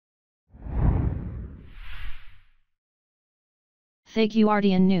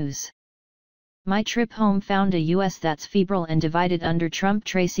Thaguardian News. My trip home found a US that's febrile and divided under Trump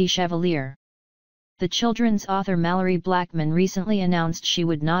Tracy Chevalier. The children's author Mallory Blackman recently announced she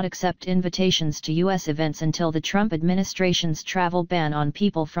would not accept invitations to US events until the Trump administration's travel ban on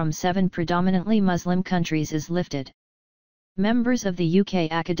people from 7 predominantly Muslim countries is lifted. Members of the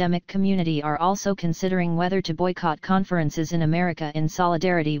UK academic community are also considering whether to boycott conferences in America in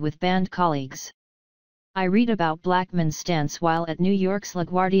solidarity with banned colleagues. I read about Blackman's stance while at New York's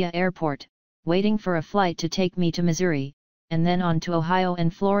LaGuardia Airport, waiting for a flight to take me to Missouri, and then on to Ohio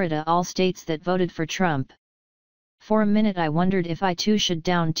and Florida, all states that voted for Trump. For a minute I wondered if I too should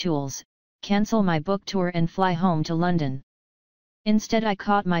down tools, cancel my book tour and fly home to London. Instead I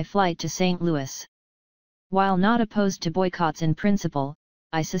caught my flight to St. Louis. While not opposed to boycotts in principle,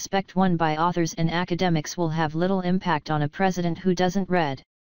 I suspect one by authors and academics will have little impact on a president who doesn't read.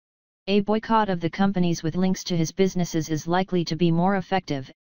 A boycott of the companies with links to his businesses is likely to be more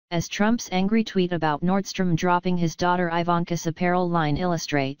effective, as Trump's angry tweet about Nordstrom dropping his daughter Ivanka's apparel line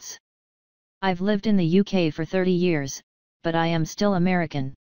illustrates. I've lived in the UK for 30 years, but I am still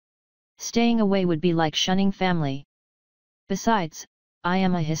American. Staying away would be like shunning family. Besides, I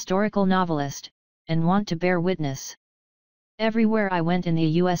am a historical novelist, and want to bear witness. Everywhere I went in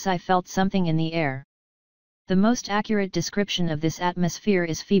the US I felt something in the air. The most accurate description of this atmosphere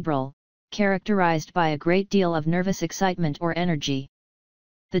is febrile, characterized by a great deal of nervous excitement or energy.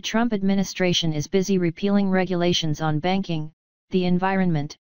 The Trump administration is busy repealing regulations on banking, the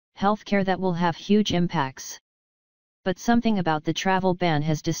environment, healthcare that will have huge impacts. But something about the travel ban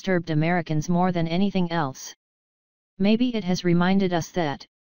has disturbed Americans more than anything else. Maybe it has reminded us that,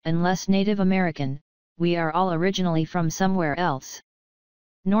 unless Native American, we are all originally from somewhere else.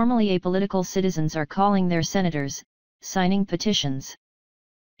 Normally apolitical citizens are calling their senators, signing petitions.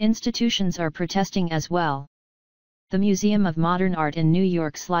 Institutions are protesting as well. The Museum of Modern Art in New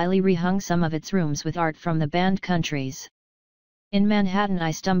York slyly rehung some of its rooms with art from the banned countries. In Manhattan I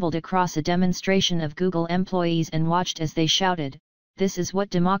stumbled across a demonstration of Google employees and watched as they shouted, "This is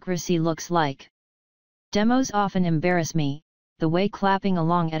what democracy looks like." Demos often embarrass me, the way clapping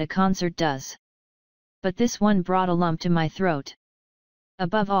along at a concert does. But this one brought a lump to my throat.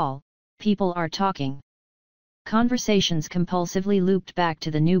 Above all, people are talking. Conversations compulsively looped back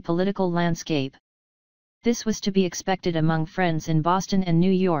to the new political landscape. This was to be expected among friends in Boston and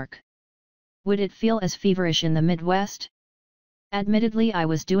New York. Would it feel as feverish in the Midwest? Admittedly, I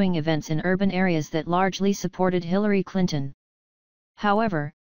was doing events in urban areas that largely supported Hillary Clinton.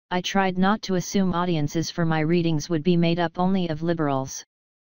 However, I tried not to assume audiences for my readings would be made up only of liberals.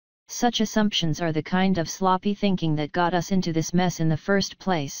 Such assumptions are the kind of sloppy thinking that got us into this mess in the first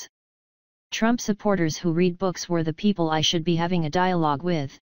place. Trump supporters who read books were the people I should be having a dialogue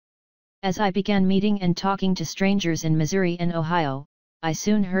with. As I began meeting and talking to strangers in Missouri and Ohio, I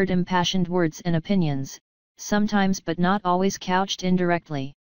soon heard impassioned words and opinions, sometimes but not always couched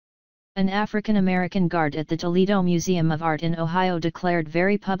indirectly. An African American guard at the Toledo Museum of Art in Ohio declared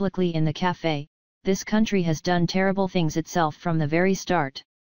very publicly in the cafe, "This country has done terrible things itself from the very start.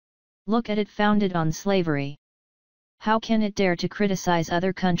 Look at it, founded on slavery. How can it dare to criticize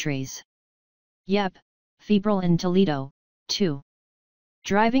other countries?" Yep, febrile in Toledo, too.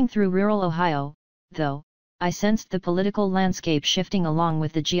 Driving through rural Ohio, though, I sensed the political landscape shifting along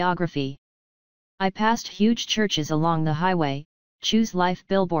with the geography. I passed huge churches along the highway, Choose Life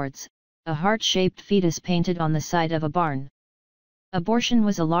billboards, a heart-shaped fetus painted on the side of a barn. Abortion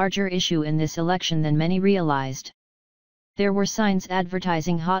was a larger issue in this election than many realized. There were signs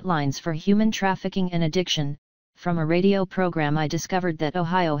advertising hotlines for human trafficking and addiction. From a radio program I discovered that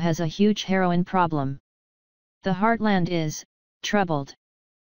Ohio has a huge heroin problem. The heartland is troubled.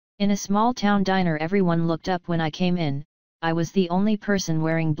 In a small town diner everyone looked up when I came in. I was the only person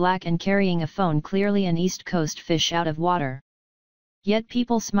wearing black and carrying a phone, clearly an East Coast fish out of water. Yet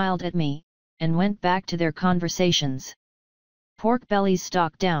people smiled at me, and went back to their conversations. "Pork bellies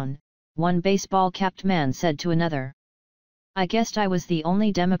stock down," one baseball-capped man said to another. I guessed I was the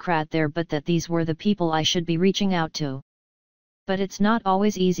only Democrat there, but that these were the people I should be reaching out to. But it's not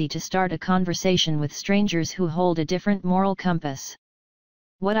always easy to start a conversation with strangers who hold a different moral compass.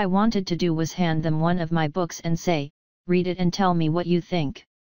 What I wanted to do was hand them one of my books and say, "Read it and tell me what you think."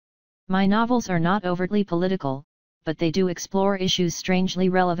 My novels are not overtly political, but they do explore issues strangely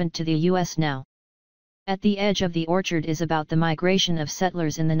relevant to the US now. At the Edge of the Orchard is about the migration of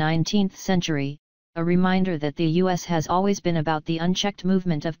settlers in the 19th century, a reminder that the US has always been about the unchecked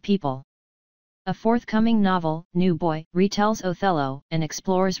movement of people. A forthcoming novel, New Boy, retells Othello and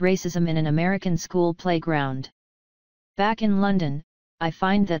explores racism in an American school playground. Back in London, I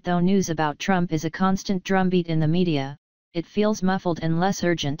find that though news about Trump is a constant drumbeat in the media, it feels muffled and less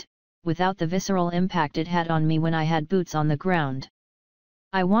urgent, without the visceral impact it had on me when I had boots on the ground.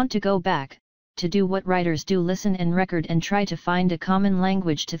 I want to go back, to do what writers do, listen and record and try to find a common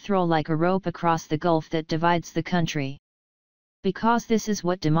language to throw like a rope across the gulf that divides the country. Because this is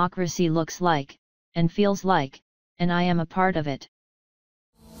what democracy looks like, and feels like, and I am a part of it.